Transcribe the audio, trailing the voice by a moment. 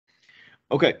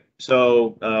Okay,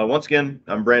 so once again,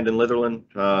 I'm Brandon Litherland,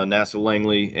 NASA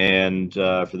Langley, and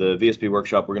for the VSP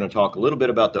workshop, we're going to talk a little bit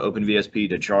about the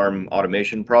OpenVSP-to-CHARM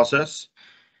automation process.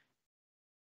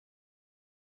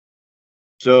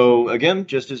 So again,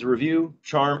 just as a review,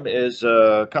 CHARM is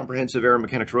a comprehensive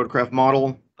aeromechanics rotorcraft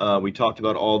model. We talked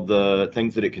about all the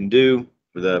things that it can do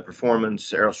for the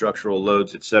performance, aerostructural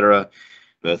loads, etc.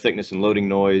 The thickness and loading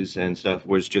noise and stuff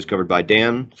was just covered by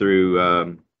Dan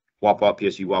through WOP-WOP,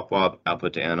 PSU WOP-WOP,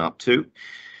 output to ANOP 2.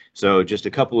 So just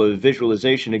a couple of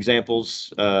visualization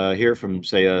examples here from,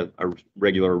 say, a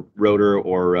regular rotor,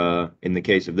 or in the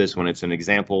case of this one, it's an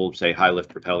example, say, high lift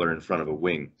propeller in front of a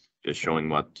wing, just showing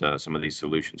what some of these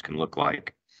solutions can look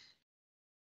like.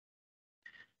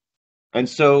 And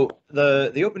so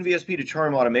the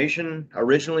OpenVSP-to-CHARM automation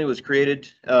originally was created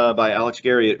by Alex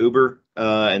Gary at Uber,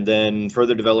 and then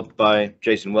further developed by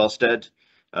Jason Wellstead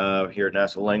here at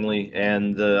NASA Langley.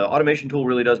 And the automation tool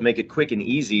really does make it quick and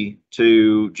easy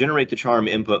to generate the CHARM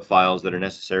input files that are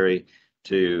necessary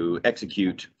to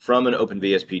execute from an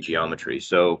OpenVSP geometry.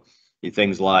 So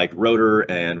things like rotor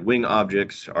and wing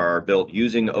objects are built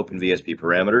using OpenVSP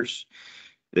parameters.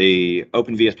 The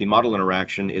OpenVSP model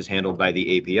interaction is handled by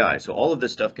the API. So all of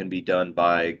this stuff can be done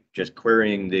by just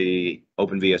querying the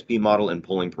OpenVSP model and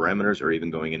pulling parameters, or even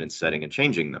going in and setting and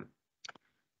changing them.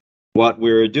 What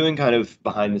we're doing kind of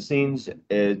behind the scenes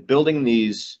is building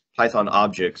these Python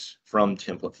objects from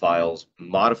template files,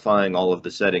 modifying all of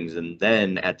the settings, and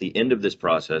then at the end of this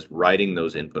process, writing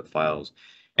those input files,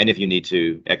 and if you need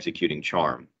to, executing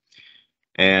CHARM.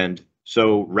 And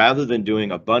so rather than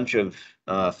doing a bunch of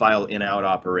file in-out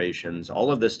operations, all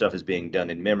of this stuff is being done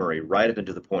in memory right up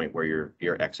into the point where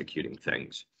you're executing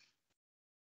things.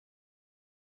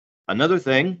 Another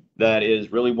thing that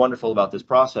is really wonderful about this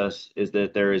process is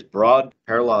that there is broad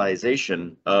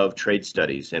parallelization of trade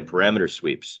studies and parameter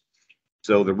sweeps.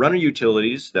 So the runner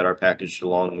utilities that are packaged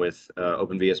along with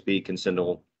OpenVSP can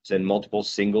send multiple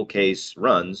single case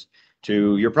runs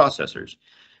to your processors.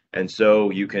 And so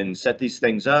you can set these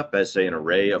things up as, say, an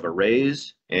array of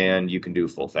arrays, and you can do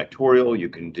full factorial, you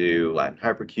can do Latin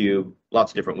hypercube,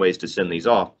 lots of different ways to send these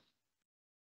off.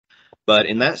 But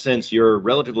in that sense, you're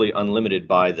relatively unlimited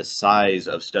by the size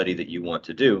of study that you want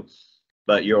to do.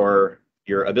 But your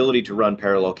ability to run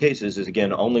parallel cases is,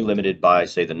 again, only limited by,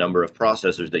 say, the number of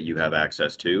processors that you have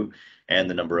access to and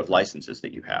the number of licenses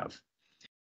that you have.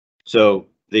 So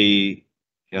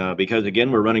because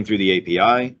again, we're running through the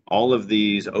API, all of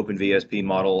these OpenVSP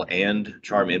model and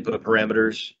CHARM input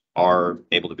parameters are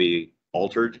able to be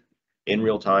altered in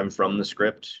real time from the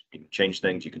script. You can change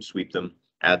things, you can sweep them,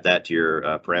 add that to your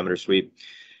parameter sweep.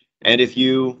 And if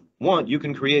you want, you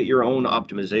can create your own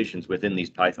optimizations within these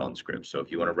Python scripts. So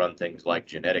if you want to run things like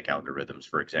genetic algorithms,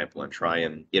 for example, and try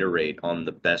and iterate on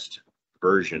the best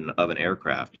version of an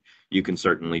aircraft, you can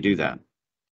certainly do that.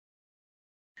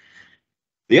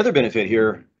 The other benefit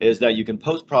here is that you can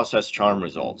post-process CHARM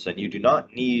results, and you do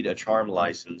not need a CHARM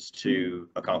license to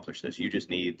accomplish this. You just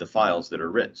need the files that are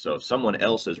written. So if someone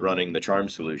else is running the CHARM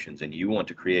solutions and you want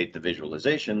to create the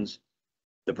visualizations,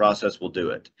 the process will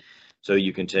do it. So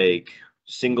you can take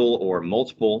single or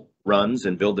multiple runs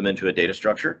and build them into a data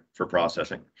structure for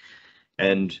processing.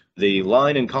 And the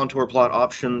line and contour plot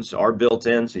options are built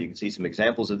in, so you can see some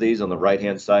examples of these on the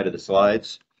right-hand side of the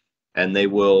slides, and they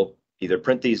will either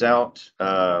print these out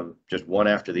just one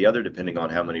after the other, depending on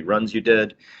how many runs you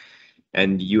did.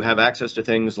 And you have access to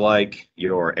things like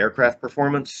your aircraft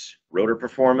performance, rotor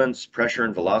performance, pressure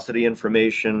and velocity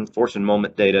information, force and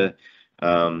moment data.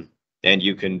 And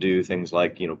you can do things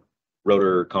like,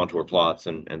 rotor contour plots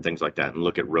and things like that, and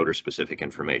look at rotor specific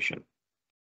information.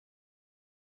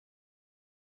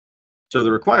 So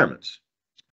the requirements.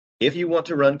 If you want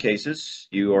to run cases,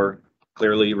 you are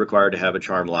clearly required to have a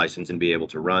CHARM license and be able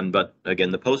to run, but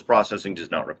again, the post-processing does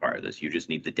not require this. You just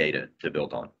need the data to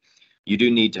build on. You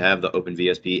do need to have the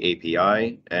OpenVSP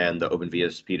API and the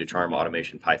OpenVSP-to-CHARM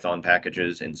automation Python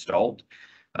packages installed.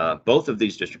 Both of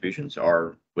these distributions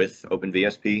are with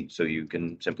OpenVSP, so you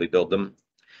can simply build them.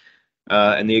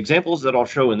 And the examples that I'll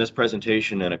show in this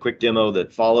presentation and a quick demo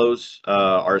that follows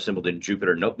are assembled in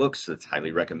Jupyter notebooks. That's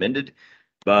highly recommended.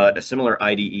 But a similar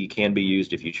IDE can be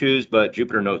used if you choose, but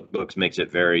Jupyter Notebooks makes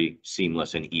it very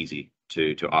seamless and easy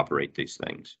to operate these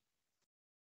things.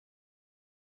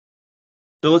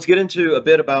 So let's get into a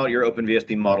bit about your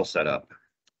OpenVSP model setup.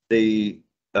 The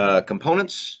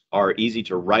components are easy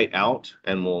to write out,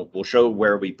 and we'll show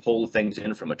where we pull things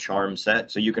in from a CHARM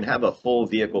set. So you can have a full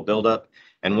vehicle buildup,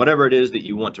 and whatever it is that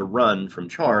you want to run from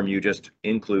CHARM, you just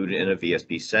include in a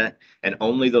VSP set, and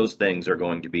only those things are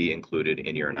going to be included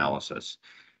in your analysis.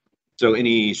 So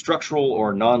any structural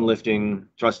or non-lifting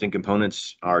thrusting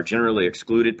components are generally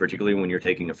excluded, particularly when you're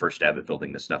taking a first stab at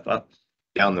building this stuff up.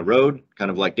 Down the road,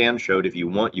 kind of like Dan showed, if you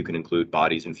want, you can include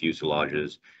bodies and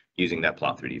fuselages using that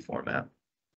plot 3D format.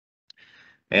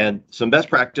 And some best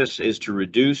practice is to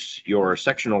reduce your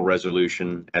sectional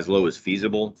resolution as low as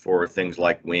feasible for things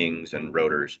like wings and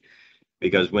rotors,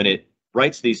 because when it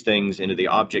writes these things into the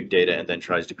object data and then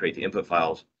tries to create the input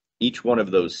files, each one of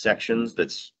those sections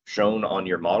that's shown on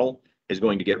your model is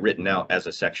going to get written out as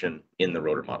a section in the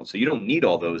rotor model. So you don't need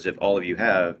all those if all of you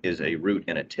have is a root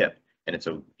and a tip, and it's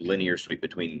a linear sweep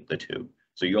between the two.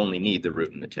 So you only need the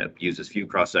root and the tip. Use as few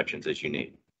cross sections as you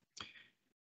need.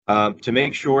 To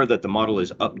make sure that the model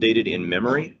is updated in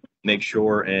memory, make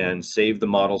sure and save the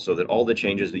model so that all the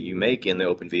changes that you make in the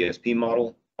OpenVSP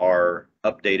model are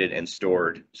updated and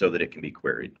stored so that it can be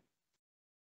queried.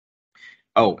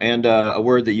 Oh, and a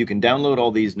word that you can download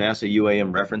all these NASA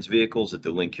UAM reference vehicles at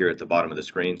the link here at the bottom of the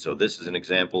screen. So this is an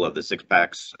example of the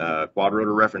 6PAX quad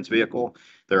rotor reference vehicle.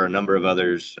 There are a number of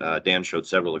others. Dan showed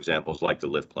several examples like the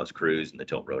Lift Plus Cruise and the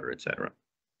Tilt Rotor, etc.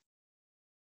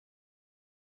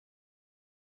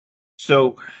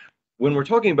 So when we're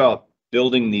talking about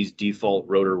building these default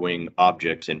rotor wing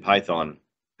objects in Python,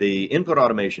 the input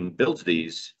automation builds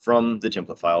these from the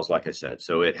template files, like I said.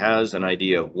 So it has an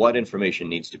idea of what information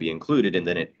needs to be included, and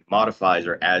then it modifies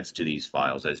or adds to these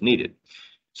files as needed.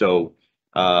 So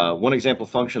one example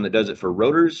function that does it for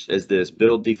rotors is this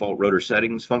build default rotor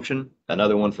settings function.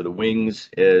 Another one for the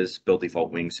wings is build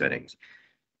default wing settings.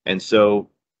 And so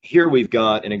here we've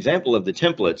got an example of the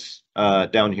templates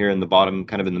down here in the bottom,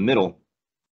 kind of in the middle.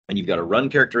 And you've got a run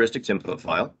characteristics input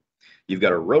file. You've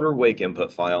got a rotor wake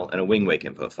input file and a wing wake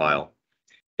input file.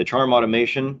 The CHARM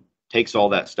automation takes all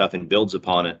that stuff and builds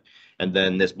upon it. And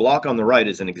then this block on the right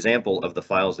is an example of the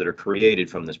files that are created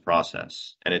from this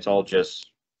process. And it's all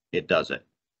just, it does it.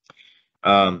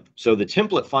 So the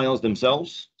template files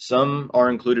themselves, some are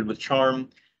included with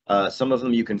CHARM. Some of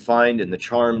them you can find in the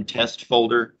CHARM test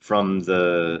folder from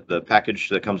the package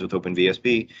that comes with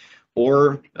OpenVSP.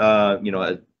 Or,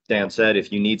 as Dan said,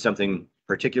 if you need something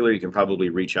particular, you can probably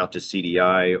reach out to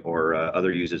CDI or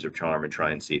other users of CHARM and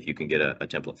try and see if you can get a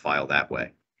template file that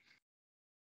way.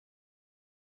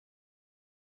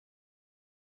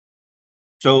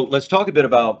 So let's talk a bit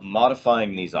about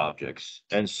modifying these objects.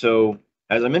 And so,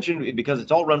 as I mentioned, because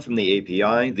it's all run from the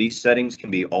API, these settings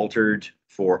can be altered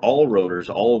for all rotors,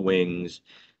 all wings,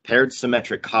 paired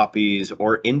symmetric copies,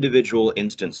 or individual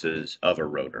instances of a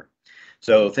rotor.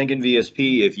 So think in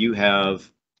VSP, if you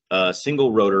have a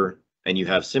single rotor and you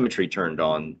have symmetry turned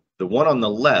on, the one on the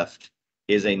left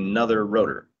is another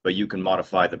rotor, but you can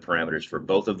modify the parameters for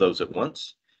both of those at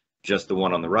once, just the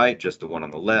one on the right, just the one on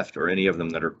the left, or any of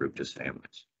them that are grouped as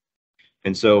families.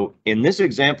 And so in this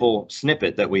example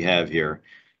snippet that we have here,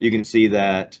 you can see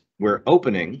that we're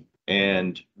opening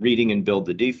and reading and build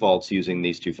the defaults using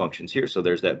these two functions here. So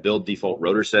there's that build default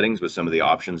rotor settings with some of the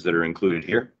options that are included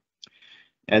here.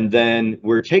 And then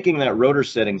we're taking that rotor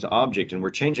settings object and we're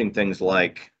changing things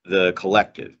like the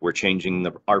collective. We're changing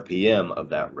the RPM of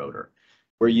that rotor.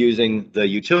 We're using the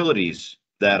utilities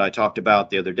that I talked about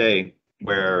the other day,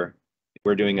 where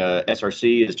we're doing a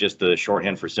SRC is just the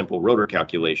shorthand for simple rotor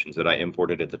calculations that I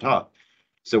imported at the top.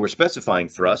 So we're specifying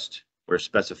thrust, we're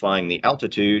specifying the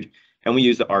altitude, and we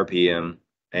use the RPM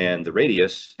and the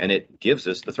radius, and it gives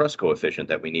us the thrust coefficient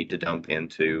that we need to dump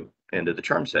into the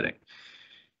CHARM setting.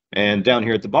 And down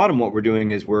here at the bottom, what we're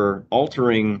doing is we're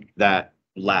altering that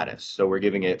lattice. So we're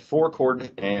giving it 4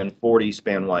 coordinate and 40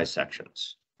 span-wise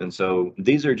sections. And so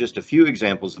these are just a few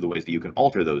examples of the ways that you can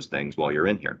alter those things while you're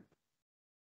in here.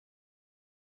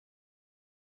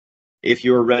 If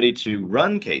you're ready to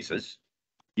run cases,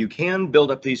 you can build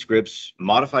up these scripts,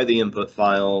 modify the input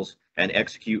files, and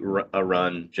execute a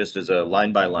run just as a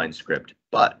line-by-line script.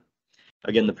 But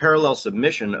again, the parallel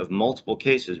submission of multiple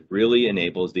cases really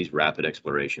enables these rapid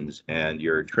explorations and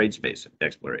your trade space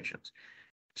explorations.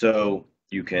 So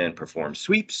you can perform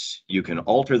sweeps, you can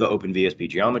alter the OpenVSP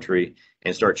geometry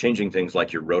and start changing things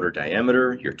like your rotor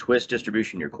diameter, your twist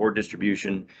distribution, your chord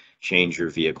distribution, change your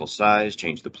vehicle size,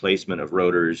 change the placement of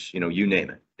rotors, you name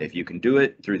it. If you can do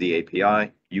it through the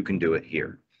API, you can do it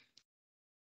here.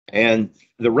 And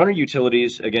the runner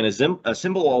utilities, again,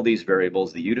 assemble all these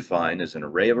variables that you define as an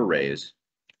array of arrays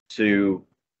to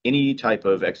any type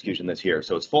of execution that's here.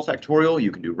 So it's full factorial,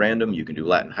 you can do random, you can do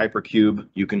Latin hypercube,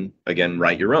 you can, again,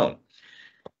 write your own.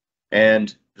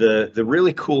 And the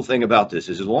really cool thing about this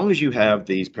is as long as you have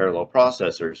these parallel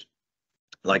processors,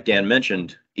 like Dan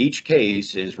mentioned, each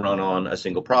case is run on a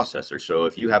single processor. So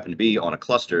if you happen to be on a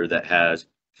cluster that has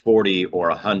 40 or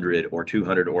 100 or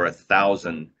 200 or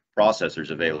 1,000 processors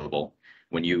available,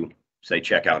 when you say,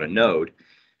 check out a node,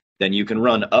 then you can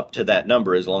run up to that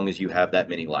number as long as you have that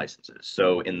many licenses.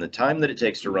 So in the time that it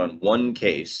takes to run one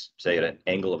case, say at an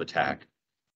angle of attack,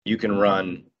 you can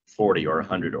run 40 or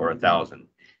 100 or 1,000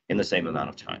 in the same amount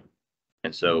of time.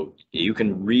 And so you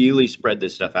can really spread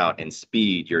this stuff out and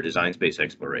speed your design space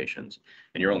explorations,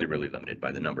 and you're only really limited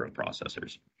by the number of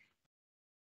processors.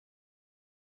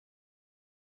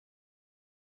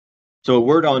 So a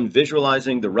word on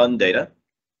visualizing the run data.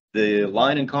 The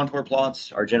line and contour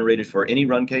plots are generated for any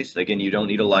run case. Again, you don't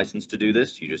need a license to do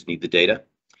this. You just need the data.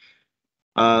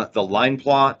 The line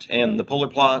plot and the polar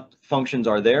plot functions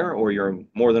are there, or you're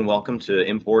more than welcome to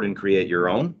import and create your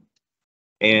own.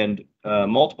 And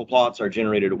multiple plots are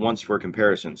generated at once for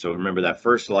comparison. So remember that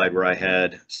first slide where I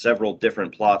had several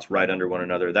different plots right under one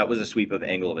another. That was a sweep of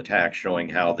angle of attack showing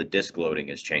how the disk loading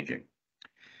is changing.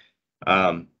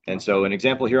 And so an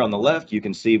example here on the left, you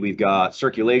can see we've got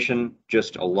circulation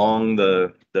just along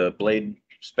the blade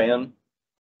span.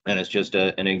 And it's just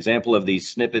an example of these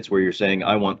snippets where you're saying,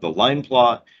 I want the line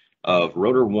plot of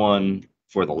rotor 1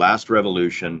 for the last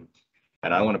revolution,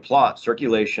 and I want to plot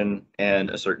circulation and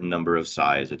a certain number of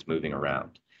size it's moving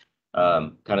around.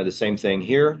 Kind of the same thing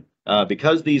here.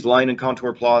 Because these line and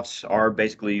contour plots are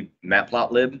basically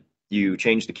matplotlib, you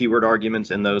change the keyword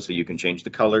arguments in those so you can change the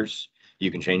colors, you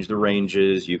can change the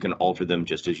ranges, you can alter them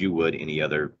just as you would any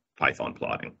other Python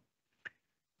plotting.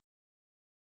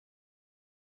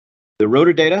 The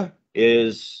rotor data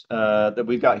is that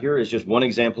we've got here is just one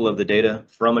example of the data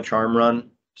from a CHARM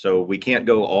run. So we can't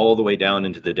go all the way down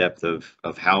into the depth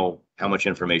of how much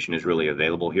information is really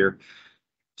available here.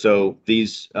 So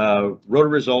these rotor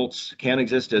results can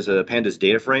exist as a pandas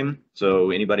data frame.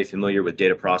 So anybody familiar with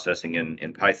data processing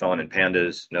in Python and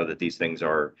pandas know that these things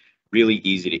are really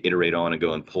easy to iterate on and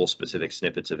go and pull specific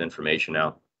snippets of information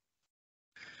out.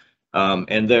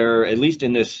 And there, at least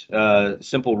in this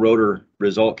simple rotor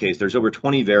result case, there's over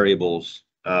 20 variables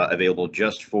available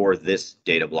just for this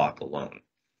data block alone.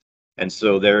 And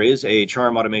so there is a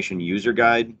CHARM automation user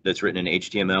guide that's written in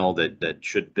HTML that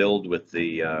should build with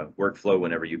the workflow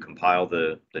whenever you compile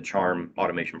the CHARM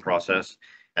automation process.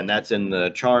 And that's in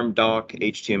the CHARM doc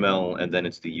HTML, and then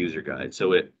it's the user guide.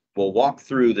 So it will walk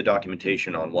through the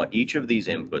documentation on what each of these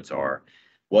inputs are,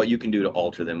 what you can do to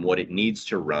alter them, what it needs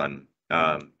to run.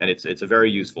 And it's a very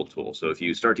useful tool. So if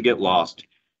you start to get lost,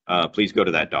 please go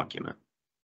to that document.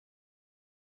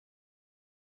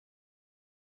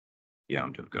 Yeah,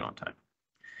 I'm doing good on time.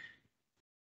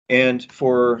 And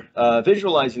for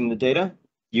visualizing the data,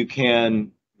 you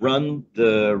can run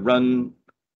the run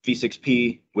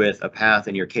v6p with a path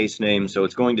in your case name. So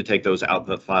it's going to take those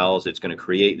output files. It's going to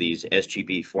create these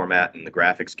SGB format in the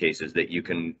graphics cases that you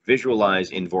can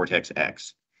visualize in Vortex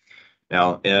X.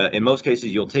 Now, in most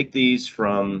cases, you'll take these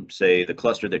from, say, the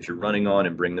cluster that you're running on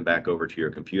and bring them back over to your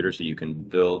computer so you can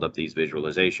build up these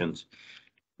visualizations.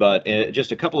 But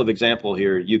just a couple of examples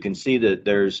here, you can see that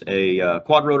there's a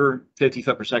quad rotor 50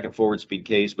 foot per second forward speed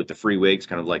case with the free wakes,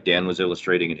 kind of like Dan was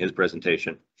illustrating in his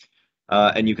presentation.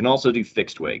 And you can also do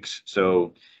fixed wakes.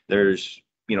 So there's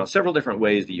several different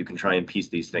ways that you can try and piece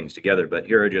these things together. But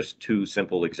here are just two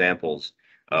simple examples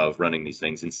of running these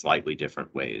things in slightly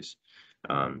different ways.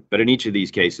 But in each of these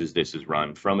cases, this is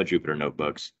run from a Jupyter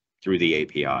Notebooks through the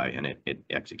API, and it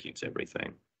executes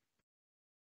everything.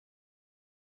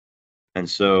 And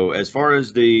so as far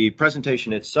as the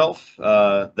presentation itself,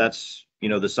 that's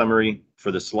the summary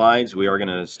for the slides. We are going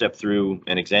to step through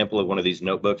an example of one of these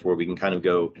notebooks where we can kind of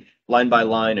go line by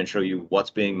line and show you what's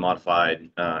being modified,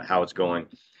 how it's going.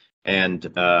 And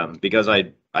because I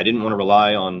didn't want to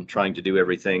rely on trying to do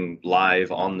everything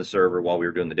live on the server while we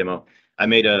were doing the demo, I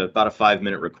made about a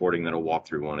 5-minute recording that'll walk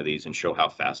through one of these and show how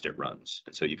fast it runs.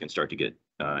 And so you can start to get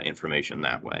information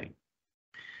that way.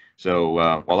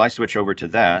 So while I switch over to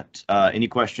that, any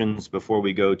questions before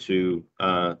we go to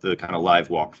the kind of live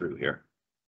walkthrough here?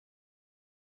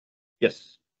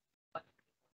 Yes.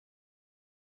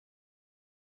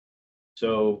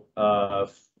 So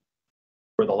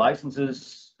for the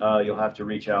licenses, you'll have to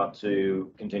reach out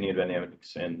to Continuum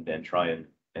Dynamics and try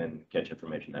and catch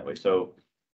information that way. So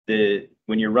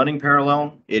when you're running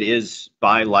parallel, it is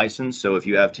by license. So if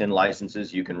you have 10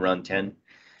 licenses, you can run 10.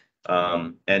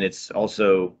 And it's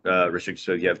also restricted.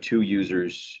 So if you have 2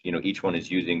 users, each one is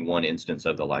using one instance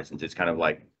of the license. It's kind of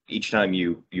like each time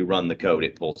you run the code,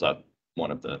 it pulls up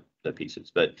one of the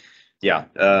pieces. But yeah,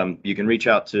 you can reach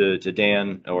out to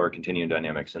Dan or Continuum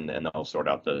Dynamics and they'll sort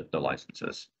out the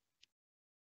licenses.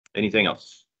 Anything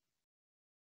else?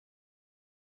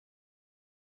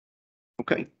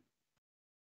 Okay.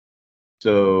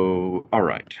 So, all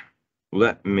right,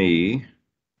 let me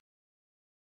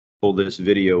pull this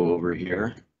video over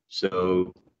here.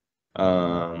 So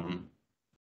Maybe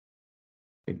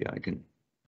I can,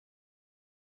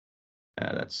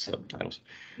 that's subtitles.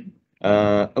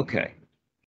 Okay.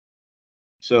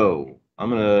 So I'm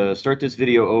gonna start this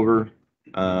video over.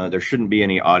 There shouldn't be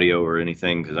any audio or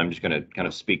anything because I'm just gonna kind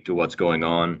of speak to what's going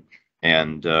on,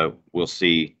 and we'll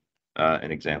see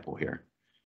an example here.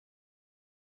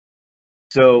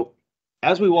 So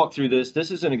as we walk through this,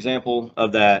 this is an example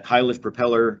of that high lift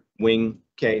propeller wing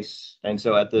case. And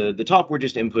so at the top, we're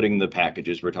just inputting the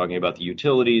packages. We're talking about the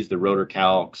utilities, the rotor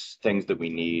calcs, things that we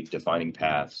need, defining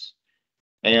paths.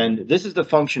 And this is the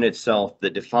function itself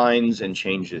that defines and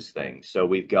changes things. So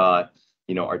we've got,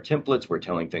 our templates. We're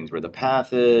telling things where the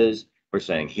path is. We're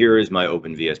saying, here is my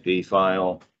OpenVSP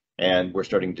file. And we're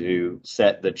starting to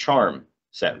set the CHARM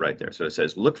set right there. So it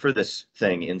says, look for this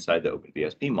thing inside the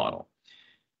OpenVSP model.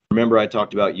 Remember, I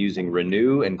talked about using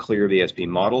renew and clear VSP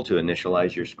model to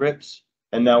initialize your scripts.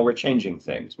 And now we're changing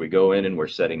things. We go in and we're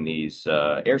setting these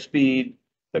airspeed,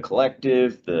 the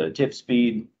collective, the tip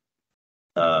speed,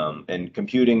 and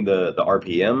computing the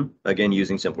RPM, again,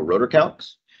 using simple rotor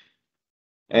calcs.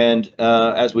 And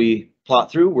as we plot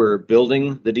through, we're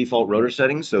building the default rotor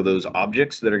settings. So those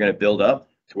objects that are going to build up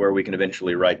to where we can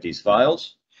eventually write these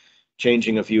files,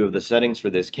 changing a few of the settings for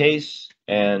this case.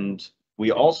 And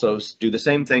we also do the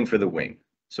same thing for the wing.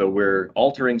 So we're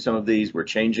altering some of these. We're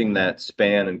changing that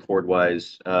span and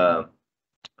chord-wise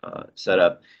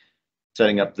setup,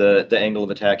 setting up the angle of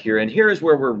attack here. And here is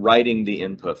where we're writing the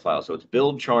input file. So it's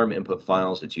build CHARM input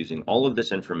files. It's using all of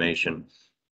this information.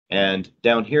 And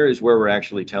down here is where we're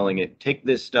actually telling it, take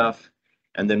this stuff,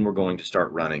 and then we're going to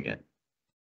start running it.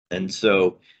 And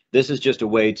so this is just a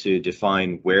way to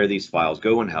define where these files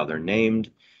go and how they're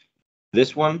named.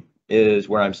 This one is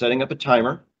where I'm setting up a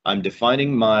timer. I'm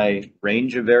defining my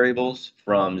range of variables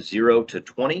from 0 to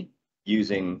 20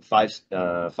 using 5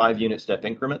 unit step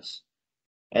increments.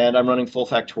 And I'm running full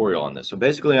factorial on this. So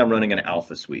basically I'm running an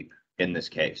alpha sweep in this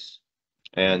case.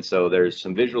 And so there's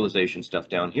some visualization stuff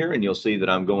down here, and you'll see that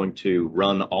I'm going to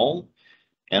run all.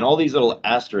 And all these little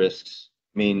asterisks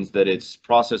means that it's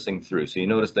processing through. So you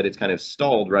notice that it's kind of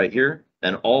stalled right here,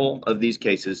 and all of these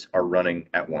cases are running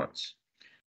at once.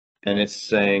 And it's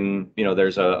saying,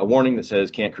 there's a warning that says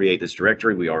can't create this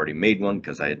directory. We already made one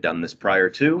because I had done this prior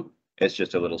to. It's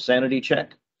just a little sanity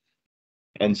check.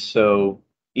 And so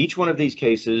each one of these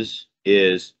cases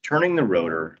is turning the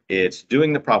rotor. It's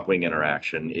doing the prop wing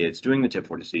interaction. It's doing the tip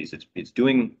vortices. It's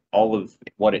doing all of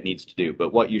what it needs to do.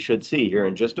 But what you should see here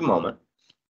in just a moment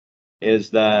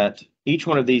is that each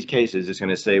one of these cases is going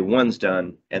to say one's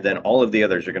done, and then all of the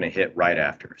others are going to hit right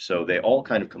after. So they all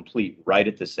kind of complete right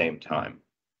at the same time.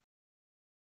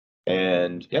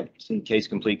 And yep, see, case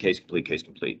complete, case complete, case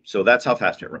complete. So that's how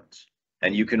fast it runs.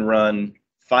 And you can run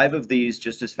 5 of these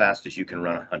just as fast as you can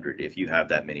run 100 if you have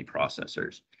that many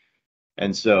processors.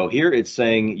 And so here it's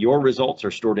saying your results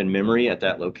are stored in memory at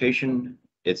that location.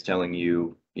 It's telling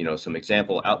you, some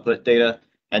example output data.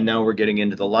 And now we're getting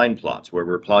into the line plots where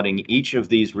we're plotting each of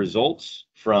these results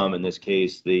from, in this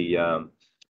case, the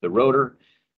rotor.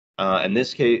 In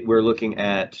this case, we're looking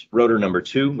at rotor number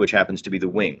 2, which happens to be the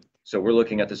wing. So we're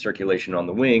looking at the circulation on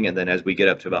the wing, and then as we get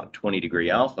up to about 20°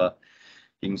 alpha,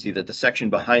 you can see that the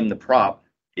section behind the prop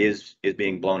is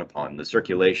being blown upon. The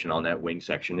circulation on that wing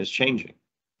section is changing.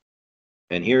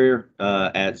 And here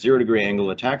at 0°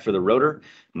 angle attack for the rotor,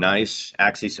 nice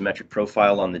axisymmetric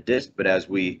profile on the disc, but as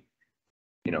we,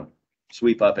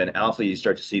 sweep up in alpha, you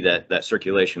start to see that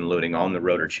circulation loading on the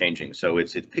rotor changing. So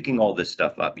it's picking all this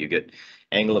stuff up. You get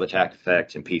angle of attack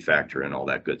effect and P factor and all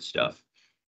that good stuff.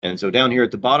 And so down here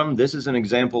at the bottom, this is an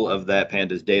example of that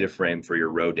pandas data frame for your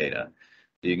row data.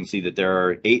 You can see that there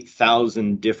are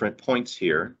 8,000 different points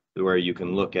here where you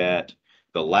can look at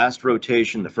the last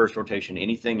rotation, the first rotation,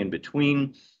 anything in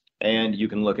between, and you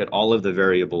can look at all of the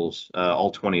variables, all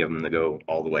 20 of them that go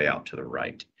all the way out to the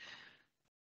right.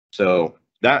 So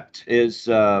that is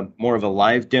more of a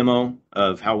live demo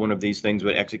of how one of these things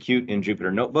would execute in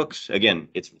Jupyter Notebooks. Again,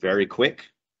 it's very quick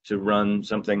to run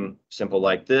something simple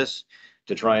like this.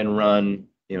 To try and run,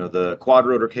 the quad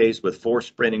rotor case with 4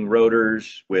 sprinting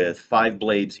rotors with 5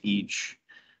 blades each,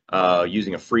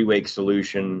 using a free wake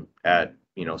solution at,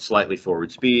 slightly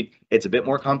forward speed. It's a bit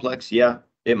more complex. Yeah,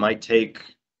 it might take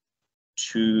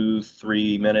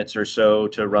 2-3 minutes or so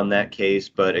to run that case,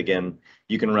 but again,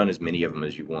 you can run as many of them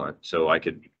as you want. So I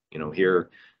could,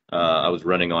 here I was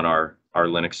running on our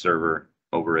Linux server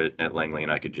over at Langley,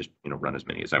 and I could just, run as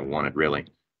many as I wanted, really.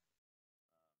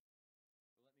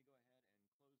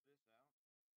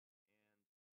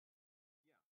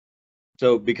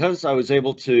 So because I was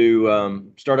able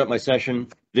to start up my session,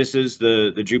 this is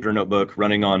the Jupyter Notebook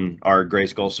running on our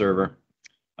Grayskull server.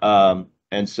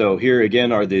 And so here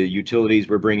again are the utilities.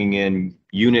 We're bringing in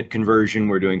unit conversion.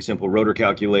 We're doing simple rotor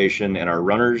calculation and our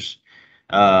runners.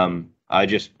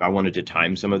 I wanted to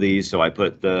time some of these, so I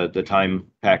put the time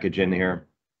package in here.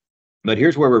 But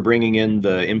here's where we're bringing in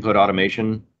the input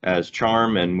automation as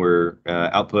CHARM, and we're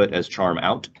output as CHARM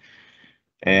out,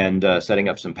 and setting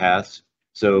up some paths.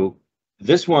 So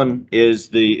this one is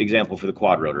the example for the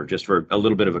quad rotor, just for a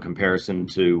little bit of a comparison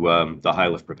to the high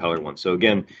lift propeller one. So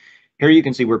again, here you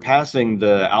can see we're passing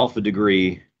the alpha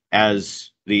degree as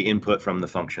the input from the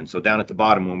function. So down at the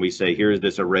bottom, when we say here's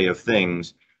this array of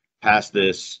things, pass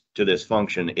this to this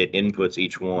function, it inputs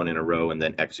each one in a row and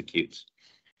then executes.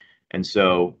 And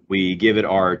so we give it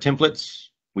our templates.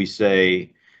 We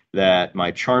say that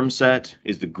my CHARM set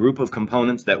is the group of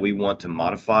components that we want to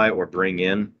modify or bring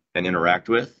in and interact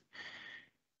with.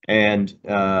 And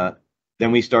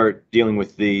then we start dealing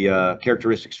with the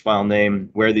characteristics file name,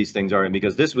 where these things are. And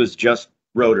because this was just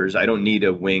rotors, I don't need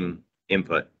a wing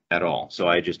input at all. So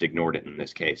I just ignored it in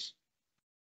this case.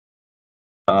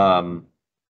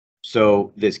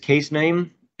 So this case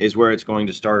name is where it's going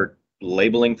to start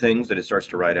labeling things that it starts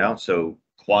to write out. So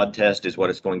quad test is what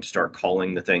it's going to start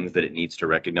calling the things that it needs to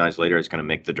recognize later. It's going to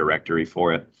make the directory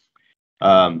for it.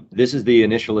 This is the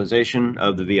initialization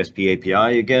of the VSP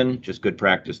API again, just good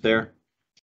practice there.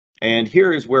 And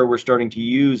here is where we're starting to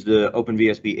use the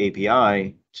OpenVSP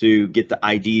API to get the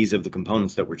IDs of the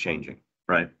components that we're changing,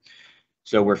 right?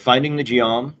 So we're finding the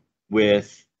geom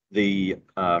with the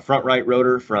front right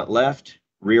rotor, front left,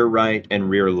 rear right, and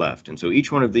rear left. And so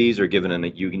each one of these are given a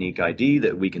unique ID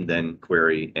that we can then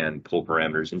query and pull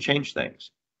parameters and change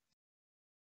things.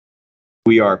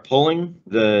 We are pulling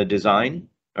the design,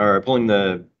 or pulling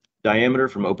the diameter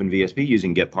from OpenVSP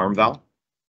using getParmVal.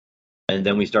 And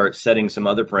then we start setting some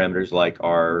other parameters like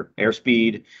our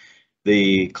airspeed,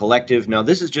 the collective. Now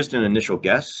this is just an initial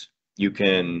guess. You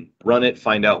can run it,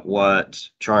 find out what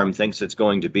CHARM thinks it's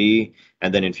going to be,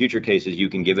 and then in future cases you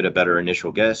can give it a better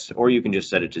initial guess, or you can just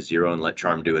set it to 0 and let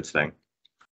CHARM do its thing.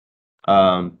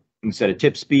 You can set a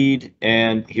tip speed,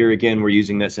 and here again we're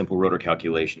using that simple rotor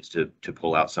calculations to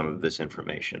pull out some of this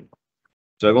information.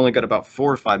 So I've only got about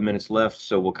 4 or 5 minutes left,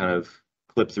 so we'll kind of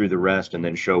clip through the rest and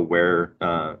then show where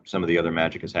some of the other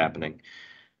magic is happening.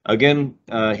 Again,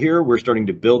 here we're starting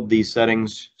to build these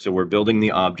settings, so we're building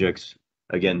the objects.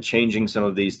 Again, changing some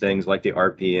of these things like the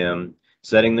RPM,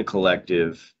 setting the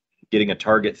collective, getting a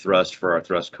target thrust for our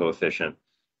thrust coefficient.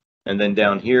 And then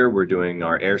down here, we're doing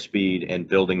our airspeed and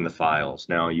building the files.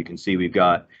 Now you can see we've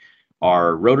got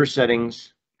our rotor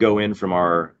settings go in from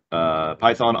our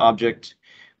Python object.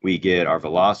 We get our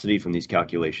velocity from these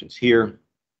calculations here.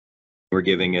 We're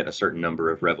giving it a certain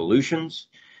number of revolutions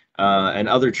and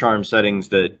other CHARM settings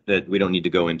that we don't need to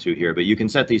go into here, but you can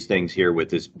set these things here with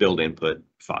this build input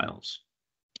files.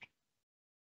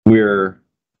 We're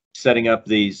setting up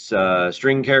these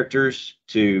string characters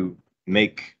to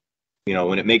make,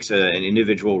 when it makes an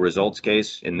individual results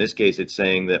case. In this case, it's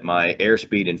saying that my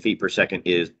airspeed in feet per second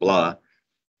is blah,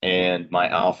 and my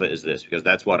alpha is this, because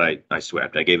that's what I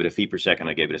swept. I gave it a feet per second,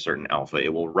 I gave it a certain alpha.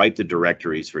 It will write the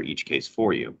directories for each case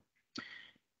for you.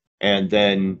 And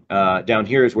then down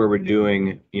here is where we're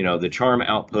doing, the CHARM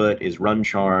output is run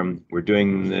CHARM. We're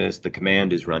doing this, the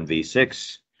command is run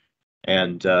v6.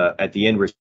 And at the end, we're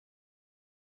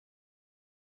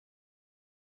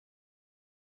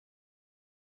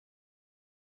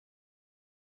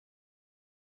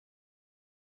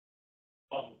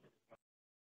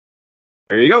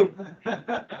there you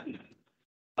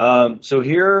go. So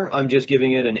here I'm just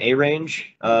giving it an A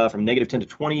range from -10 to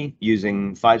 20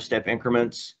 using 5-step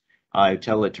increments. I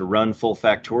tell it to run full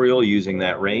factorial using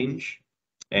that range.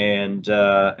 And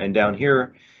down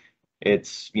here,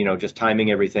 it's, just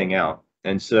timing everything out.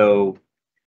 And so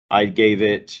I gave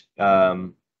it,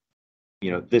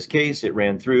 this case, it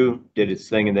ran through, did its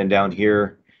thing, and then down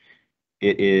here,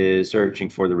 it is searching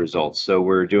for the results. So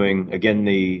we're doing, again,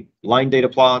 the line data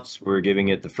plots. We're giving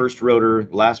it the first rotor,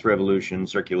 last revolution,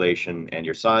 circulation, and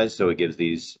your size. So it gives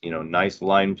these, nice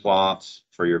line plots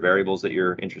for your variables that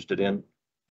you're interested in.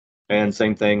 And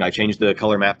same thing, I changed the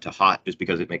color map to hot just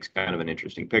because it makes kind of an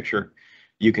interesting picture.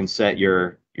 You can set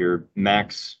your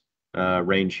max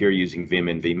range here using vim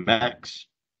and vmax.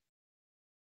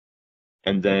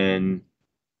 And then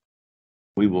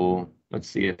we will, let's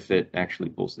see if it actually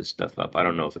pulls this stuff up. I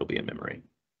don't know if it'll be in memory.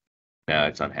 No,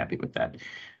 it's unhappy with that.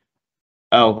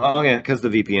 Oh yeah, because the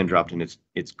VPN dropped and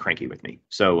it's cranky with me.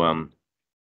 So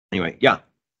anyway, yeah.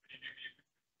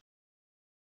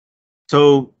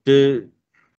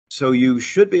 So you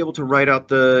should be able to write out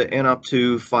the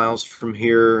anop2 files from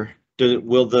here.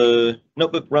 Will the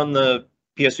notebook run the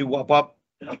PSU wop wop?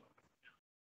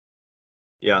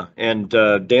 Yeah, and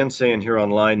Dan's saying here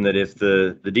online that if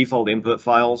the default input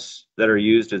files that are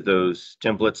used as those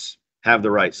templates have the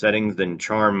right settings, then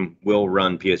CHARM will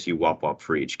run PSU WOP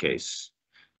for each case.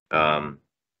 And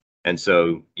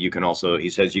so you can also,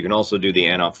 he says you can also do the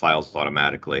ANOP files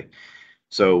automatically.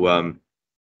 So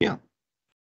yeah.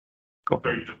 Cool.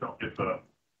 So you just don't get the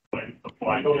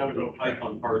file. don't have to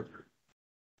Python parser.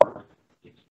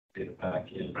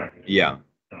 Yeah.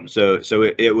 So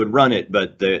it would run it,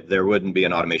 but there wouldn't be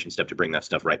an automation step to bring that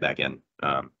stuff right back in,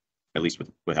 at least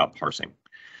without parsing.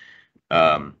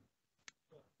 Yeah.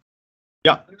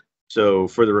 So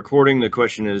for the recording, the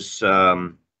question is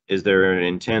there an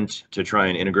intent to try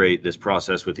and integrate this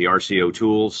process with the RCO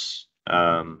tools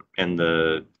and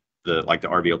the like the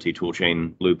RVLT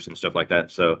toolchain loops and stuff like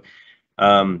that? So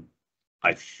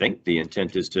I think the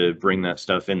intent is to bring that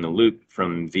stuff in the loop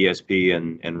from VSP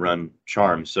and run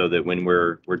CHARM so that when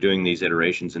we're doing these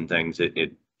iterations and things,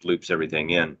 it loops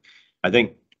everything in. I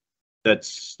think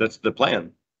that's the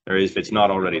plan, or if it's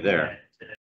not already there.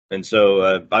 And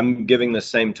so I'm giving the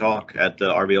same talk at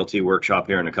the RVLT workshop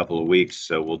here in a couple of weeks.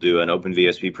 So we'll do an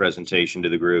OpenVSP presentation to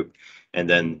the group, and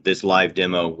then this live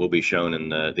demo will be shown in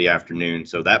the afternoon.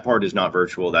 So that part is not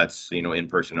virtual. That's in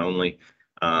person only.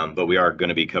 But we are going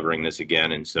to be covering this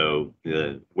again, and so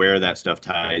where that stuff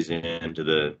ties into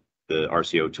the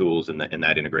RCO tools and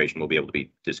that integration will be able to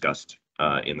be discussed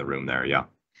in the room there. Yeah.